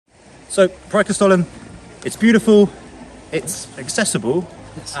So Preikestolen, it's beautiful, it's accessible,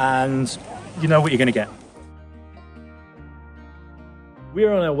 and you know what you're going to get.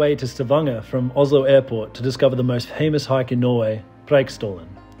 We're on our way to Stavanger from Oslo Airport to discover the most famous hike in Norway, Preikestolen.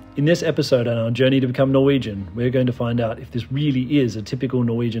 In this episode on our journey to become Norwegian, we're going to find out if this really is a typical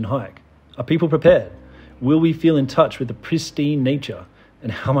Norwegian hike. Are people prepared? Will we feel in touch with the pristine nature?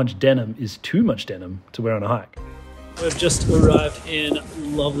 And how much denim is too much denim to wear on a hike? We've just arrived in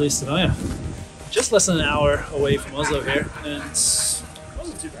lovely Stavanger. Just less than an hour away from Oslo here, and it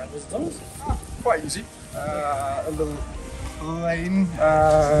wasn't too bad, was it, Thomas? Quite easy. A little plane, 1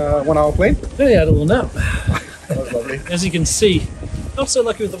 hour plane. Yeah, you had a little nap. That was lovely. As you can see, not so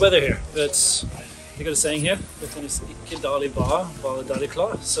lucky with the weather here, but they got a saying here,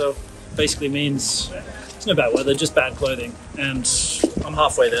 so basically means it's no bad weather, just bad clothing. And I'm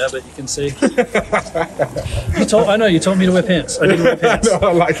halfway there, but you can see. I know you told me to wear pants. I didn't wear pants. No,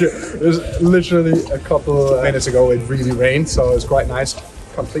 I like it. It was literally a couple minutes ago, it really rained, so it was quite nice.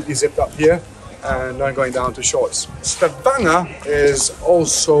 Completely zipped up here, and now I'm going down to shorts. Stavanger is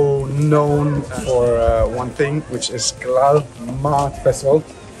also known for one thing, which is Glad Mat Festival,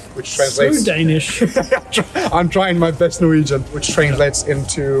 which translates... So Danish. I'm trying my best Norwegian, which translates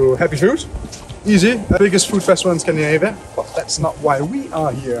into happy food. Easy, the biggest food festival in Scandinavia, but that's not why we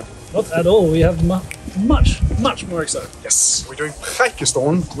are here. Not at all, we have much more exciting. Yes, we're doing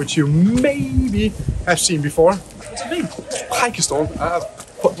Preikestolen, which you maybe have seen before. What's it mean? Preikestolen,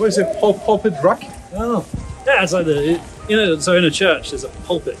 what is it, Pulpit Rock? Oh, yeah, it's like so in a church there's a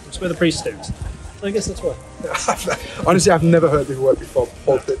pulpit, which is where the priest stands. So I guess that's why. Honestly, I've never heard the word before,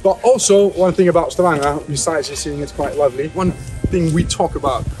 pulpit. But also, one thing about Stavanger, besides just seeing it's quite lovely, one thing we talk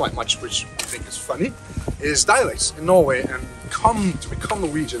about quite much, which we think is funny, is dialects in Norway. And to become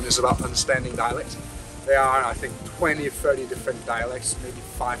Norwegian is about understanding dialects. There are, I think, 20 or 30 different dialects, maybe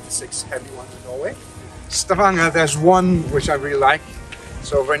 5 to 6 heavy ones in Norway. Stavanger, there's one which I really like.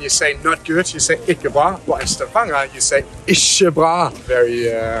 So when you say not good, you say ikke bra, but in Stavanger you say ikke bra. Very,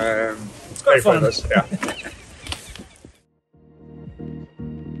 it's quite fun. Famous, yeah.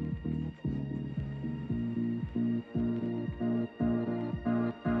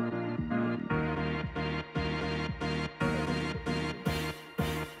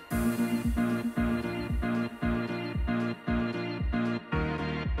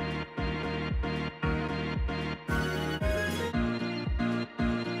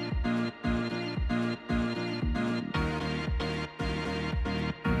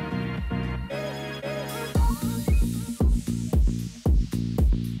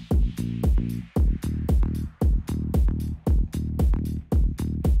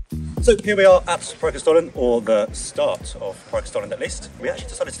 So here we are at Preikestolen, or the start of Preikestolen at least. We actually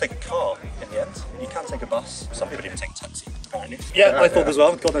decided to take a car in the end. You can take a bus, some people even take a taxi apparently. Yeah, I thought as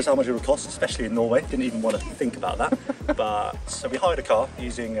well, God knows how much it would cost, especially in Norway. Didn't even want to think about that. But so we hired a car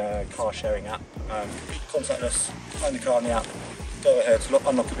using a car sharing app. Contactless, find the car in the app, go ahead,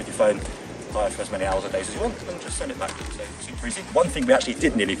 unlock it with your phone, hire for as many hours or days as you want, and just send it back. So super easy. One thing we actually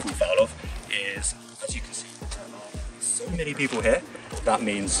did nearly fall foul of is, as you can see, there are so many people here. That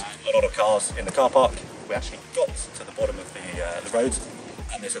means a lot of cars in the car park. We actually got to the bottom of the road,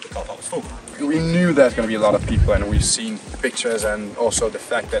 and they said the car park was full. We knew there's going to be a lot of people, and we've seen pictures and also the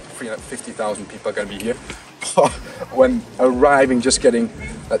fact that 350,000 people are going to be here. When arriving,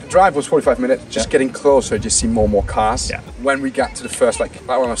 the drive was 45 minutes, just getting closer, just see more and more cars. Yeah. When we got to the first,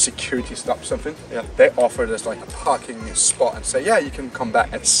 security stop something, they offered us like a parking spot and say, yeah, you can come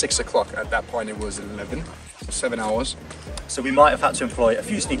back at 6 o'clock. At that point it was 11, so 7 hours. So we might have had to employ a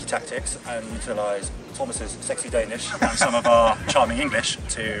few sneaky tactics and utilise Thomas's sexy Danish and some of our charming English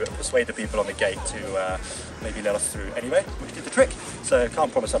to persuade the people on the gate to maybe let us through anyway, which did the trick. So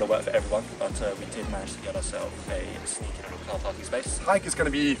can't promise that'll work for everyone, but we did manage to get ourselves a sneaky little car parking space. Hike is going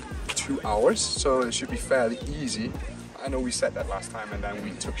to be 2 hours, so it should be fairly easy. I know we said that last time and then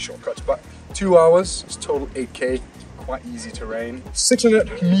we took shortcuts, but 2 hours, it's total 8k. Quite easy terrain.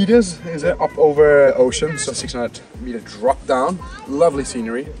 600 meters is it up over ocean, so 600 meter drop down. Lovely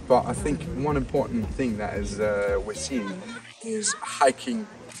scenery, but I think one important thing that is we're seeing is hiking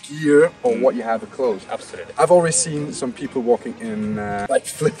gear or what you have for clothes. Absolutely. I've always seen some people walking in like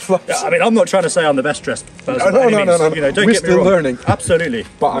flip-flops. Yeah, I mean, I'm not trying to say I'm the best dressed person. No. You know, don't We're get me still wrong. learning. Absolutely.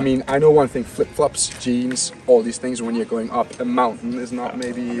 But I mean, I know one thing: flip-flops, jeans, all these things. When you're going up a mountain, is not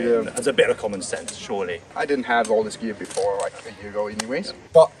maybe. There's a bit of common sense, surely. I didn't have all this gear before, like a year ago, anyways.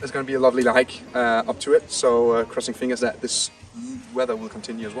 But there's going to be a lovely hike up to it. So crossing fingers that this weather will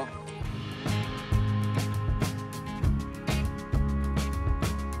continue as well.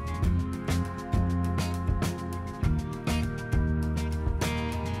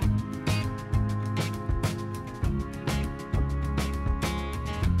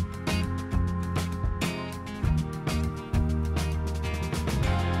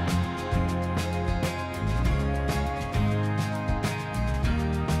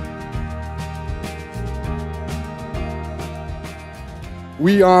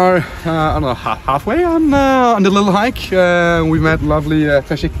 We are, I don't know, halfway on the little hike. We met lovely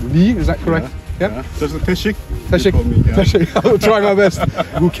Teshik Lee, is that correct? Yeah. There's a Teshik. Teshik. I'll try my best.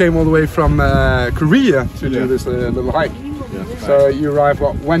 Who came all the way from Korea to do this little hike. Yeah, so you arrived,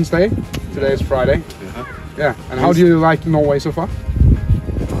 what, Wednesday? Today is Friday. Yeah. And how do you like Norway so far?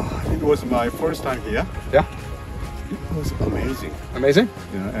 It was my first time here. Yeah. It was amazing. Amazing?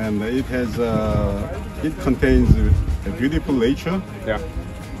 Yeah, and it has, it contains a beautiful nature. Yeah.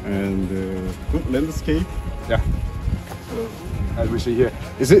 And good landscape. Yeah. So, as we see here,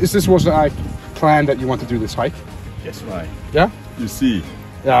 is this was like planned that you want to do this hike? Yes, right. Yeah. You see.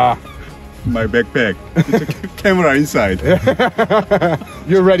 Yeah. My backpack. It's a camera inside.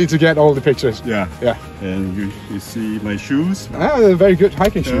 You're ready to get all the pictures. Yeah. Yeah. And you see my shoes. Ah, they're very good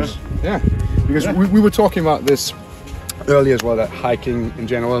hiking shoes. Yeah. Because we were talking about this earlier as well, that hiking in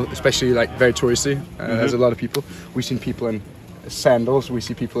general, especially like very touristy, there's a lot of people. We've seen people in sandals, we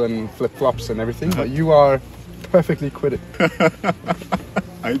see people in flip-flops and everything, but you are perfectly equipped.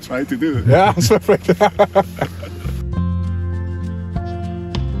 I try to do it. Yeah, that's perfect.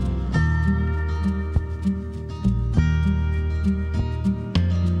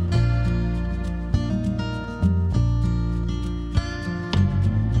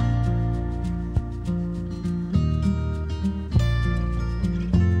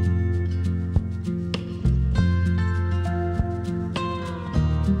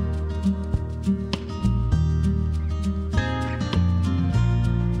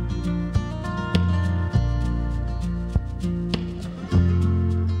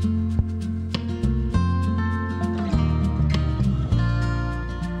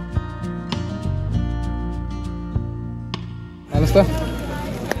 Alistair,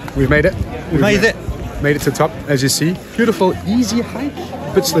 we've made it. We've made it. Made it to the top, as you see. Beautiful, easy hike.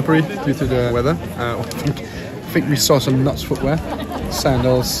 A bit slippery due to the weather. I think we saw some nuts footwear,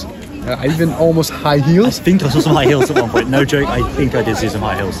 sandals, even almost high heels. I think I saw some high heels at one point. No joke, I think I did see some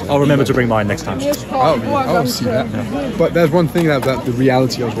high heels. I'll remember to bring mine next time. I'll see that. Yeah. But there's one thing that the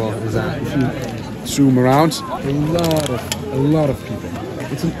reality as well is that if you zoom around, a lot of people.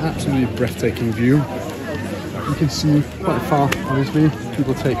 It's an absolutely breathtaking view. You can see quite far, obviously,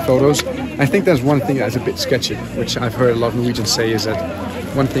 people take photos. I think there's one thing that's a bit sketchy, which I've heard a lot of Norwegians say, is that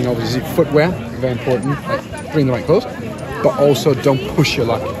one thing, obviously, footwear, very important, like bring the right clothes, but also don't push your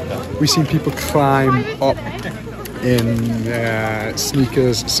luck. We've seen people climb up in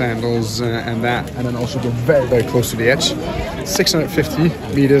sneakers, sandals, and that, and then also go very, very close to the edge.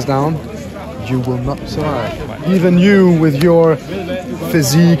 650 meters down, you will not survive. Even you, with your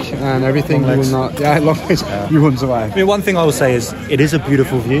physique and everything, you will not. Yeah, long legs. You wouldn't survive. I mean, one thing I will say is it is a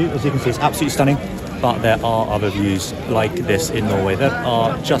beautiful view. As you can see, it's absolutely stunning. But there are other views like this in Norway that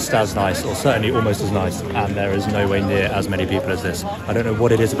are just as nice, or certainly almost as nice, and there is nowhere near as many people as this. I don't know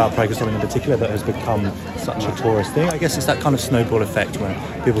what it is about Preikestolen in particular that has become such a tourist thing. I guess it's that kind of snowball effect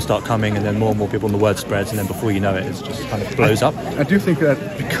when people start coming and then more and more people and the word spreads, and then before you know it, it just kind of blows up. I do think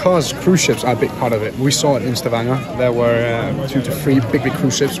that because cruise ships are a big part of it. We saw it in Stavanger. There were 2 to 3 big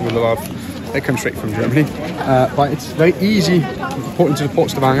cruise ships with a lot of, they come straight from Germany. But it's very easy port into the port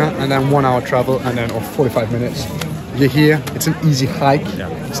of Stavanger, and then 1 hour travel, and then or 45 minutes. You're here. It's an easy hike. Yeah.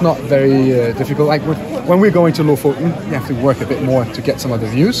 It's not very difficult. Like when we're going to Lofoten, you have to work a bit more to get some of the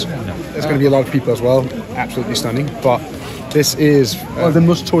views. There's going to be a lot of people as well. Absolutely stunning. But this is the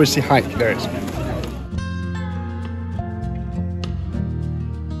most touristy hike there is.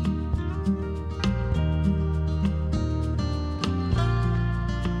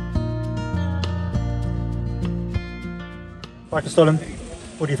 Preikestolen,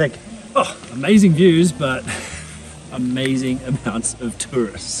 what do you think? Oh, amazing views, but amazing amounts of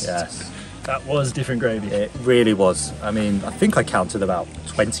tourists. Yes. That was different gravy. It really was. I mean, I think I counted about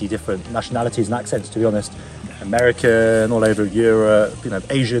 20 different nationalities and accents, to be honest. American, all over Europe,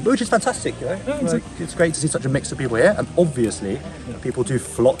 Asian, which is fantastic, It's great to see such a mix of people here, and obviously people do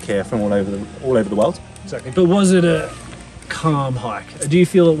flock here from all over the world. Exactly. But was it a calm hike? Do you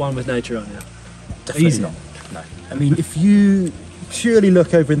feel at one with nature right now? Definitely Easy. not. No. I mean, if you purely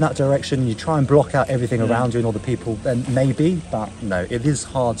look over in that direction, you try and block out everything around you and all the people, then maybe, but no, it is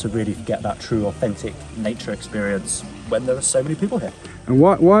hard to really get that true, authentic nature experience when there are so many people here. And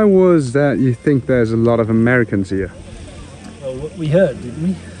why was that you think there's a lot of Americans here? Well, what we heard, didn't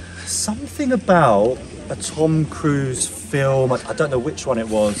we? Something about a Tom Cruise film, I don't know which one it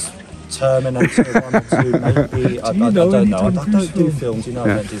was, Terminator 1 or 2 maybe, I don't know, I don't do films, I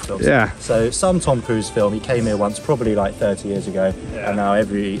don't do films. Yeah. So some Tom Cruise film, he came here once, probably like 30 years ago, and now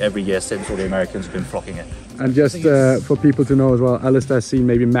every year since, all the Americans have been flocking it. And just for people to know as well, Alistair has seen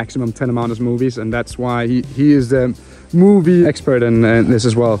maybe maximum 10 amount of movies, and that's why he is the movie expert in this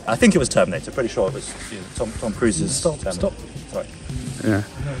as well. I think it was Terminator. Pretty sure it was Tom Cruise's. Stop. Sorry. Yeah.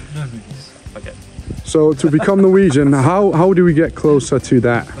 No movies. Okay. So to become Norwegian, how do we get closer to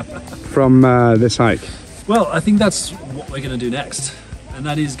that from this hike? Well, I think that's what we're going to do next, and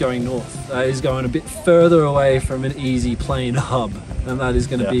that is going north. That is going a bit further away from an easy plain hub, and that is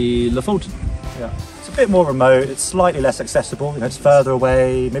going to be Lofoten. Yeah. It's a bit more remote, it's slightly less accessible, it's further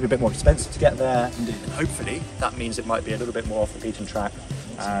away, maybe a bit more expensive to get there. Indeed. And hopefully that means it might be a little bit more off the beaten track.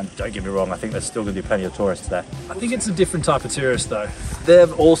 And don't get me wrong, I think there's still going to be plenty of tourists there. I think it's a different type of tourist though.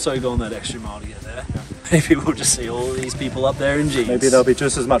 They've also gone that extra mile to get there. Yeah. Maybe we'll just see all these people up there in jeans. Maybe there'll be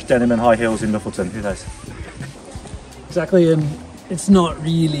just as much denim and high heels in Lofoten, who knows? Exactly, and it's not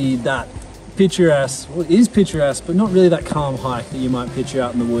really that picturesque. Well, it is picturesque, but not really that calm hike that you might picture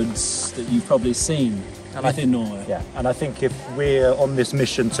out in the woods that you've probably seen within Norway. Yeah, and I think if we're on this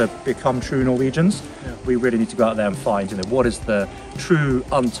mission to become true Norwegians, we really need to go out there and find, what is the true,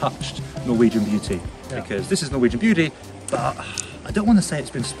 untouched Norwegian beauty? Yeah. Because this is Norwegian beauty, but I don't want to say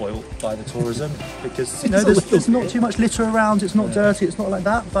it's been spoiled by the tourism, because there's not too much litter around, it's not dirty, it's not like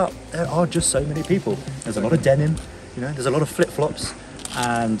that, but there are just so many people. There's a lot of denim, there's a lot of flip-flops,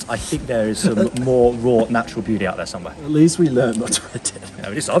 and I think there is some more raw, natural beauty out there somewhere. At least we learned not to wear denim.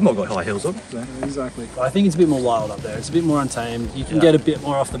 At least I've not got high heels on. So. Exactly. I think it's a bit more wild up there. It's a bit more untamed. You can get a bit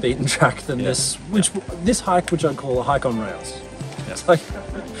more off the beaten track than this hike, which I'd call a hike on rails. Yeah.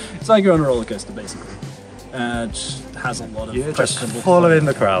 It's like you're on a roller coaster, basically. It has a lot of just following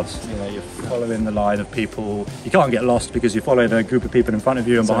the crowds. You're following the line of people. You can't get lost because you're following a group of people in front of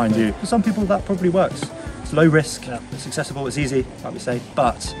you and behind you. For some people, that probably works. It's low risk, it's accessible, it's easy, like we say.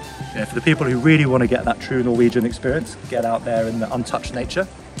 But for the people who really want to get that true Norwegian experience, get out there in the untouched nature,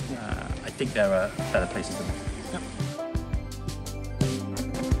 I think there are better places than that.